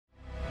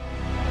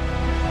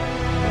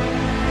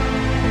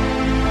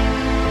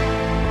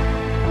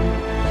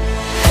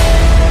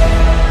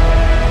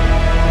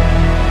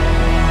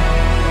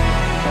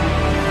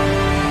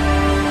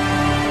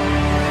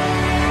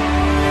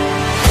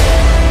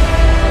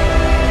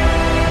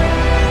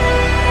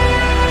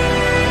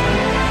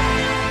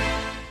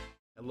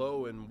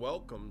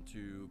welcome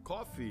to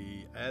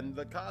Coffee and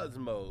the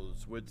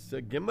Cosmos with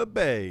Sagima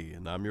Bay,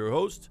 and I'm your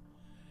host,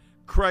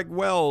 Craig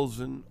Wells,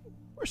 and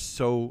it's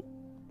so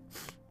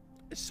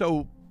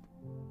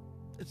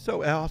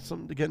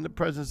awesome to get in the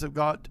presence of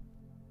God.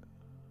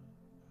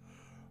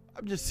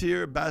 I'm just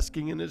here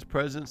basking in His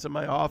presence in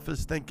my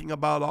office, thinking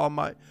about all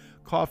my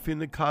Coffee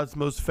and the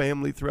Cosmos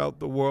family throughout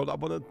the world. I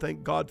want to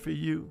thank God for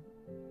you.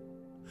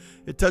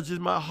 It touches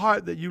my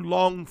heart that you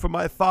long for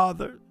my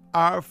Father,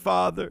 our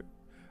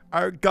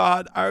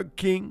God, our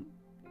King.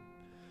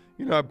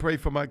 You know, I pray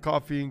for my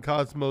Coffee and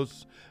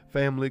Cosmos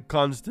family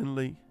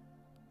constantly.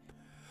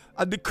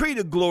 I decree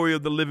the glory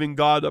of the living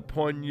God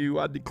upon you.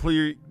 I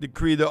decree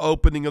the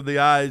opening of the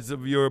eyes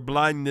of your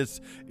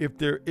blindness, if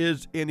there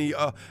is any.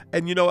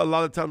 And you know, a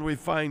lot of times we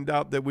find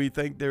out that we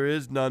think there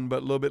is none, but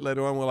a little bit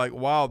later on we're like,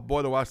 wow,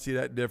 boy, do I see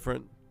that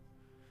different.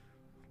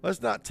 Let's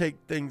not take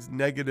things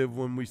negative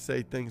when we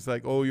say things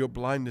like, oh, your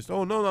blindness.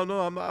 Oh, no,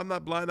 I'm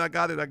not blind. I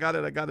got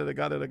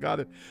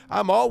it.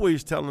 I'm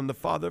always telling the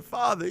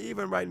Father,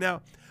 even right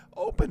now,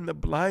 open the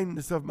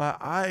blindness of my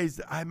eyes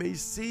that I may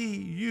see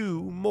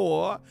you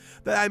more,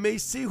 that I may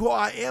see who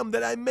I am,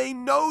 that I may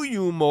know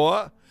you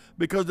more.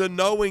 Because the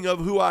knowing of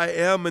who I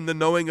am and the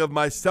knowing of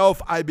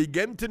myself, I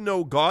begin to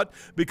know God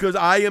because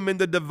I am in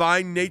the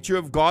divine nature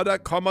of God. I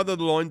come out of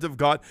the loins of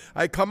God.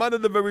 I come out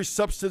of the very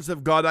substance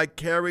of God. I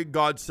carry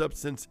God's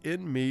substance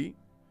in me.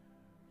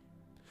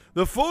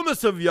 The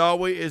fullness of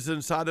Yahweh is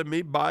inside of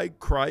me by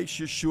Christ,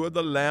 Yeshua,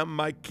 the Lamb,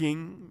 my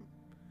King,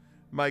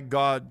 my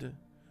God,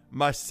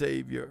 my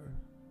Savior.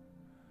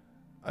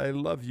 I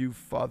love you,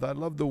 Father. I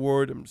love the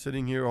Word. I'm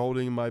sitting here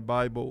holding my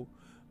Bible.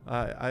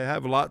 I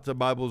have lots of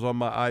Bibles on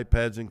my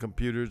iPads and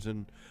computers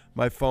and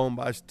my phone,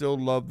 but I still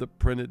love the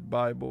printed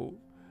Bible.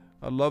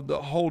 I love to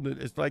hold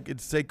it. It's like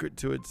it's sacred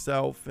to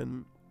itself,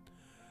 and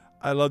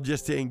I love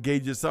just to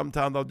engage it.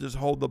 Sometimes I'll just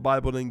hold the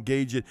Bible and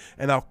engage it,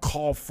 and I'll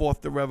call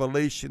forth the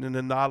revelation and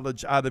the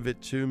knowledge out of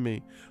it to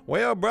me.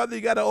 Well, brother,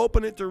 you got to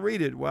open it to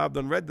read it. Well, I've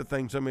done read the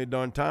thing so many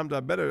darn times, I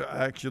better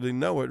actually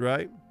know it,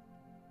 right?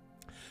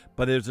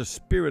 But there's a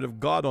Spirit of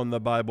God on the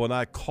Bible, and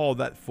I call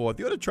that forth.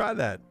 You ought to try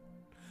that.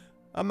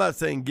 I'm not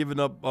saying giving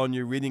up on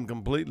your reading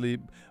completely,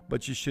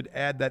 but you should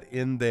add that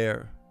in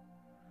there.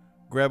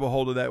 Grab a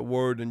hold of that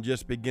word and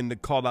just begin to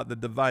call out the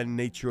divine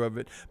nature of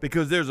it,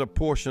 because there's a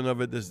portion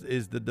of it that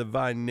is the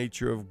divine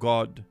nature of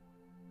God,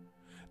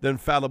 the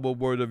infallible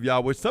word of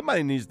Yahweh.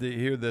 Somebody needs to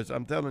hear this.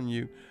 I'm telling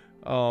you.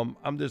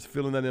 I'm just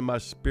feeling that in my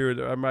spirit.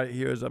 I'm right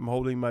here as I'm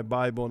holding my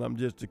Bible and I'm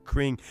just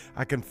decreeing.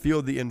 I can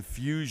feel the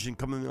infusion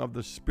coming of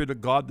the Spirit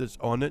of God that's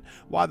on it.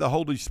 Why the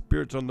Holy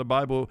Spirit's on the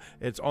Bible?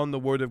 It's on the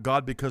Word of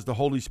God because the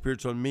Holy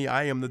Spirit's on me.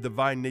 I am the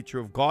divine nature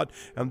of God,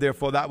 and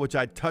therefore that which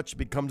I touch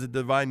becomes the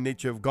divine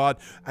nature of God,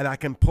 and I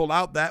can pull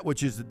out that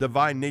which is the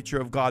divine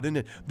nature of God in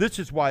it. This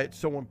is why it's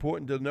so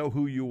important to know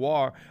who you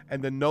are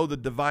and to know the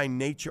divine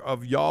nature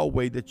of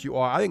Yahweh that you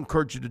are. I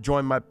encourage you to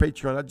join my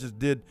Patreon. I just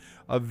did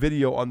a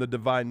video on the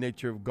divine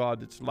nature of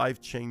God. It's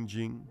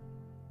life-changing.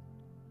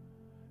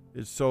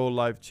 It's so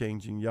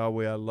life-changing.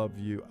 Yahweh, I love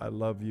you. I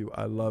love you.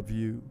 I love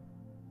you.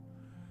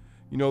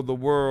 You know, the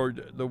word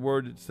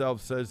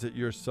itself says that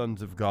you're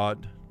sons of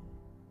God.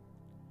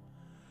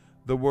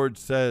 The word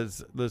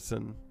says,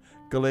 listen,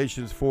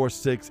 Galatians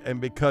 4:6, and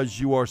because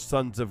you are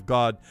sons of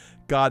God,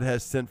 God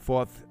has sent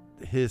forth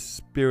His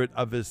Spirit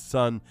of His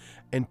Son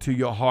into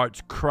your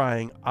hearts,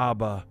 crying,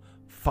 Abba,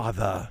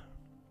 Father.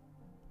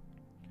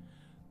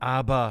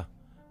 Abba,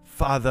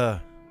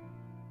 Father.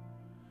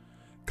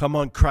 Come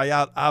on, cry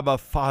out, Abba,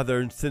 Father,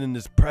 and sit in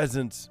His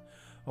presence.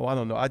 Oh, I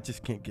don't know. I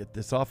just can't get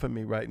this off of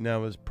me right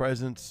now, His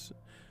presence.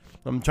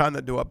 I'm trying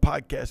to do a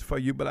podcast for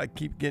you, but I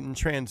keep getting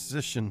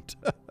transitioned.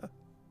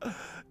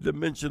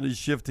 Dimensionally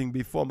shifting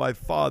before my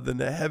Father in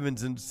the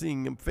heavens and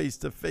seeing Him face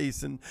to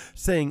face and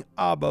saying,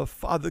 Abba,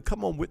 Father.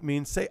 Come on with me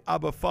and say,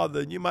 Abba, Father.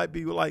 And you might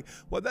be like,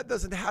 well, that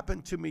doesn't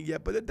happen to me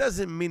yet, but it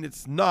doesn't mean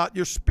it's not.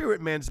 Your spirit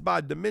man's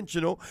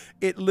bi-dimensional.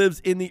 It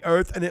lives in the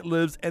earth and it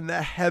lives in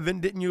the heaven.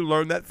 Didn't you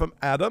learn that from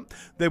Adam?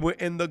 They were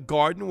in the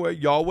garden where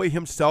Yahweh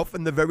Himself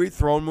in the very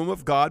throne room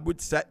of God would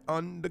sit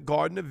on the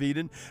Garden of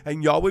Eden,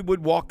 and Yahweh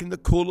would walk in the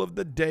cool of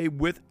the day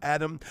with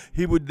Adam.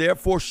 He would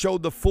therefore show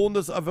the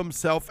fullness of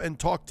Himself and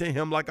talk to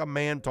him like a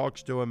man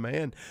talks to a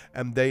man,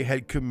 and they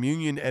had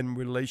communion and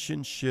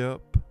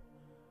relationship.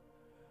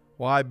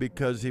 Why?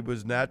 Because He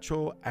was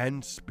natural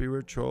and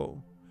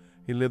spiritual.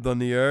 He lived on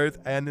the earth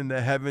and in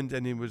the heavens,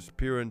 and He was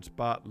pure and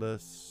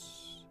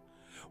spotless.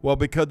 Well,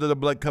 because of the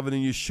blood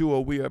covenant of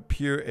Yeshua, we are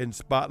pure and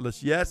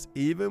spotless. Yes,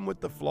 even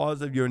with the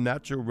flaws of your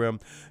natural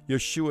realm,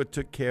 Yeshua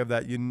took care of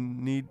that. You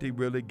need to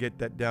really get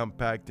that down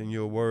packed in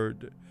your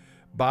word.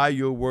 By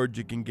your word,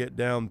 you can get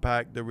down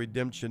packed the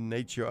redemption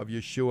nature of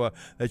Yeshua,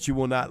 that you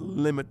will not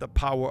limit the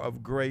power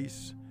of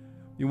grace.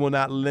 You will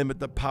not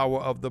limit the power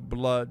of the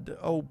blood.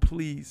 Oh,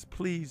 please,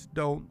 please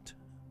don't.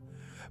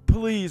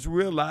 please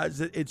realize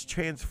that it's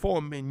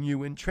transforming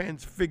you and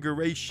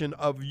transfiguration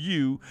of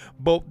you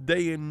both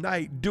day and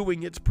night,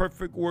 doing its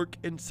perfect work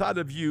inside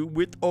of you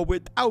with or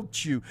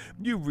without you.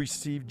 You've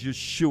received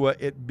Yeshua.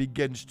 It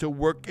begins to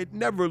work. It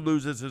never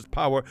loses its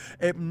power.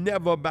 It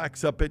never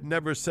backs up. It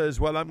never says,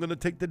 well, I'm going to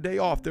take the day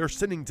off. They're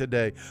sinning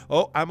today.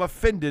 Oh, I'm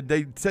offended.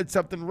 They said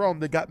something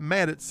wrong. They got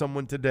mad at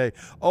someone today.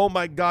 Oh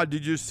my God,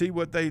 did you see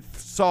what they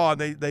saw?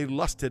 They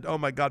lusted. Oh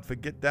my God,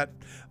 forget that.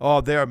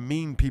 Oh, they're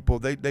mean people.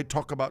 They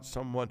talk about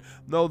someone.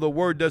 No, the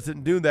word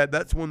doesn't do that.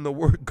 That's when the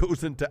word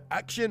goes into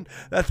action.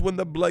 That's when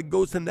the blood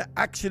goes into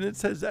action. It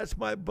says, that's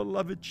my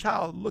beloved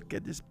child. Look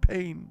at his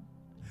pain.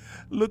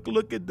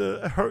 Look at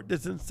the hurt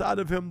that's inside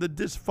of him, the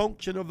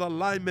dysfunction of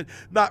alignment,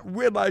 not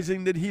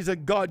realizing that he's a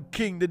God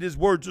King, that his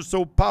words are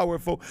so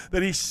powerful,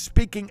 that he's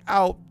speaking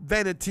out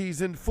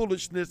vanities and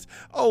foolishness.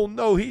 Oh,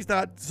 no, he's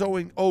not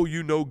sowing, oh,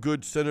 you know,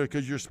 good sinner,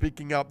 because you're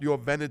speaking out your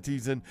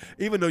vanities. And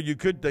even though you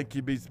could think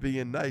you'd be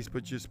being nice,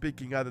 but you're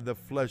speaking out of the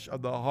flesh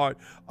of the heart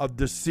of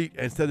deceit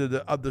instead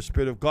of the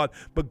Spirit of God.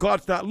 But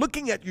God's not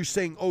looking at you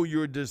saying, oh,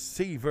 you're a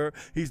deceiver.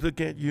 He's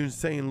looking at you and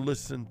saying,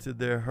 listen to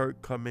their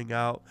hurt coming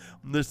out.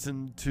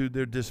 Listen to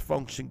their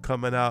dysfunction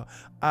coming out.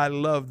 I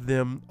love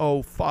them.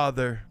 Oh,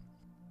 Father.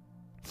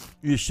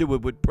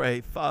 Yeshua would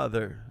pray,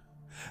 Father,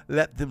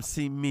 let them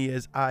see me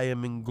as I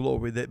am in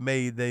glory, that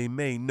they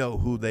may know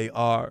who they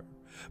are.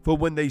 For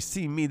when they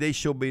see me, they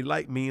shall be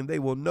like me, and they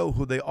will know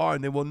who they are,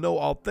 and they will know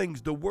all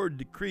things. The word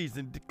decrees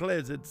and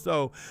declares it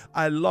so.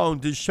 I long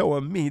to show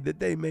them me,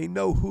 that they may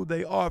know who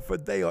they are, for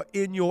they are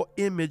in your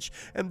image,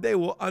 and they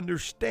will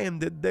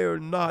understand that they are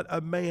not a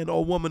man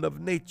or woman of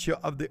nature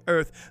of the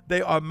earth.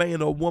 They are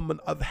man or woman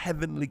of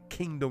heavenly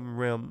kingdom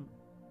realm.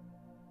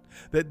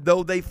 That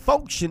though they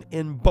function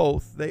in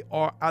both, they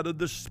are out of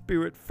the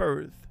spirit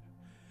first,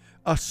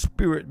 a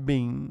spirit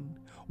being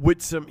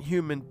with some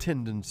human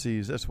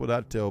tendencies. That's what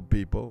I tell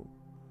people,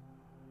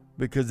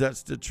 because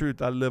that's the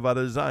truth. I live out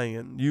of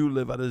Zion. You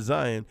live out of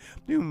Zion.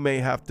 You may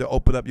have to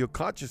open up your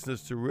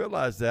consciousness to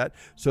realize that,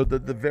 so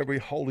that the very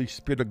Holy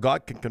Spirit of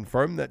God can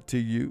confirm that to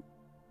you.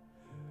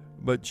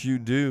 But you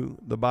do.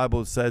 The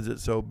Bible says it,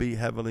 so be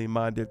heavenly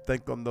minded.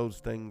 Think on those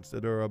things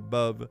that are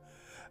above.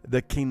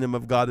 The kingdom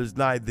of God is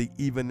nigh thee,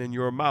 even in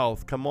your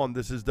mouth. Come on,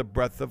 this is the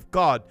breath of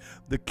God.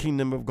 The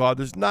kingdom of God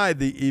is nigh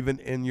thee, even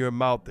in your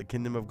mouth. The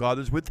kingdom of God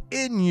is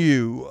within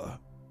you.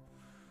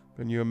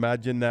 Can you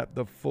imagine that?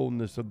 The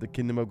fullness of the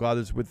kingdom of God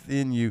is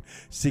within you.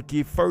 Seek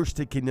ye first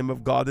the kingdom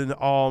of God and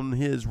all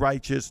his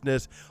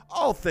righteousness.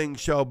 All things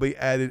shall be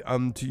added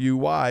unto you.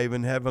 Why?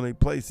 In heavenly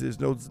places.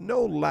 There's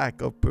no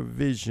lack of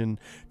provision.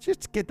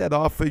 Just get that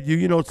off of you.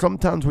 You know,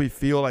 sometimes we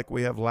feel like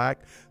we have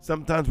lack.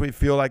 Sometimes we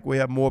feel like we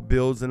have more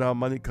bills than our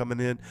money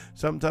coming in.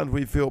 Sometimes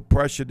we feel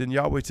pressured. And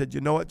Yahweh said,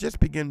 you know what? Just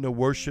begin to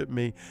worship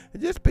me.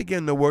 Just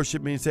begin to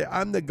worship me and say,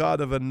 I'm the God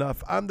of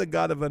enough. I'm the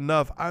God of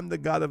enough. I'm the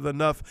God of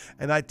enough.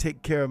 And I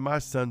take care of my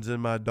sons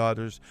and my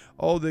daughters.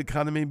 Oh, the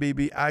economy may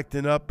be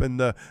acting up and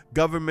the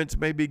governments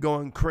may be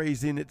going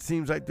crazy and it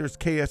seems like there's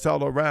chaos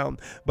all around.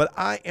 But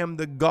I am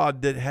the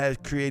God that has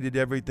created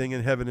everything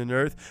in heaven and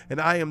earth. And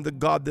I am the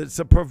God that's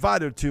a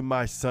provider to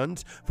my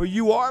sons. For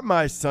you are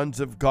my sons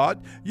of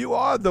God. You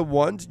are the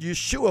ones.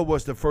 Yeshua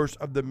was the first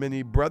of the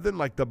many brethren,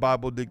 like the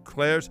Bible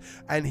declares.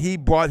 And he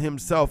brought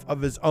himself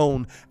of his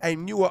own.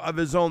 And you are of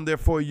his own,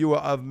 therefore you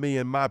are of me.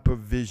 And my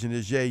provision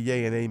is yea,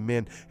 yea, and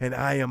amen. And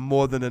I am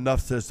more than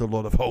enough, says the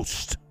Lord of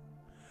hosts.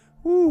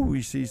 Ooh,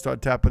 we see,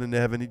 start tapping into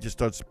heaven. He just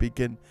starts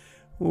speaking.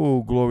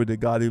 Oh, glory to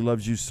God. He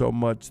loves you so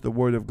much. The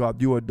word of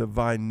God. You are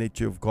divine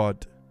nature of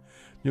God.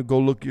 You go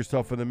look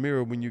yourself in the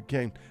mirror when you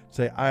can.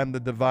 Say, I am the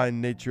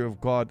divine nature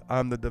of God.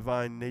 I'm the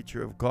divine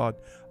nature of God.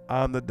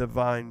 I'm the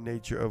divine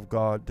nature of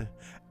God.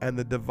 And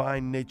the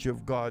divine nature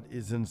of God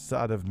is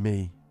inside of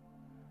me.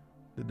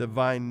 The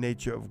divine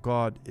nature of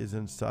God is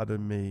inside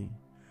of me.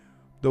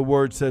 The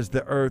word says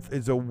the earth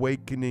is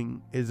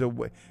awakening, is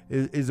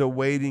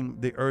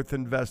awaiting the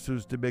earthen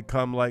vessels to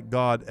become like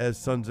God as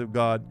sons of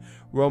God.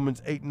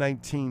 Romans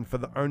 8:19, for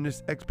the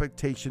earnest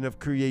expectation of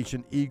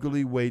creation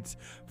eagerly waits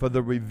for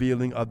the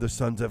revealing of the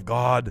sons of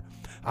God.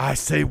 I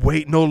say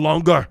wait no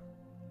longer.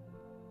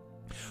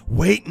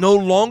 Wait no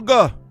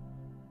longer.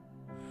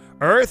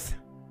 Earth,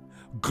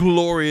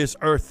 glorious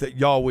earth that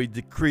Yahweh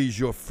decrees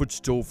your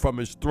footstool from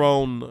his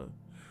throne.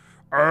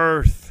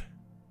 Earth,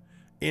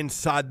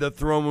 inside the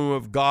throne room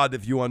of God,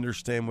 if you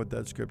understand what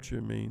that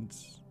scripture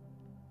means.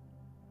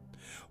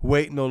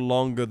 Wait no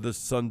longer, the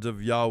sons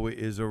of Yahweh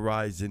is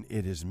arising.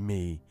 It is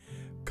me.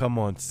 Come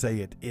on, say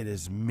it. It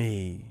is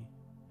me.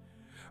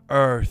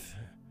 Earth,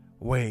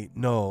 wait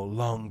no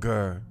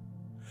longer.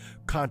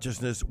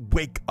 Consciousness,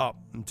 wake up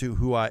to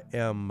who I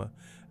am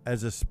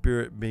as a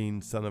spirit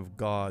being, son of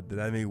God, that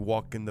I may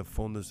walk in the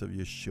fullness of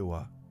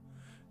Yeshua.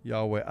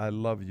 Yahweh, I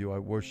love you. I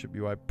worship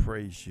you. I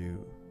praise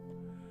you.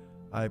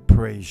 I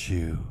praise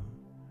you.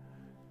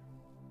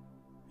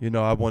 You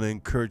know, I want to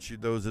encourage you,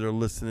 those that are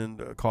listening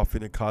to Coffee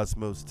in the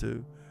Cosmos,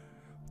 to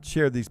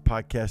share these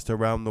podcasts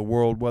around the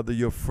world, whether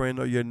your friend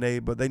or your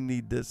neighbor. They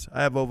need this.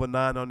 I have over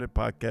 900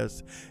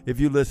 podcasts.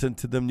 If you listen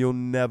to them, you'll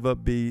never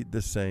be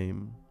the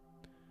same.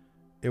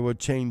 It will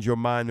change your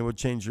mind. It will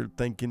change your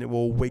thinking. It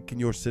will awaken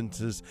your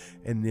senses,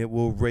 and it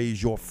will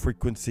raise your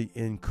frequency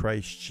in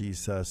Christ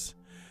Jesus,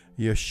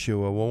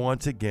 Yeshua. Well,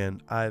 once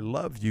again, I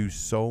love you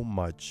so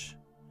much.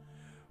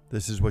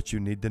 This is what you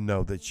need to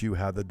know, that you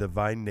have the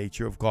divine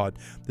nature of God.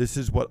 This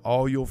is what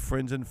all your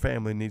friends and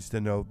family needs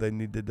to know. They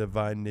need the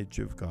divine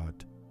nature of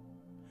God.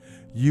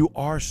 You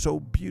are so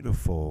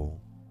beautiful.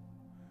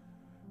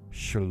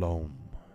 Shalom.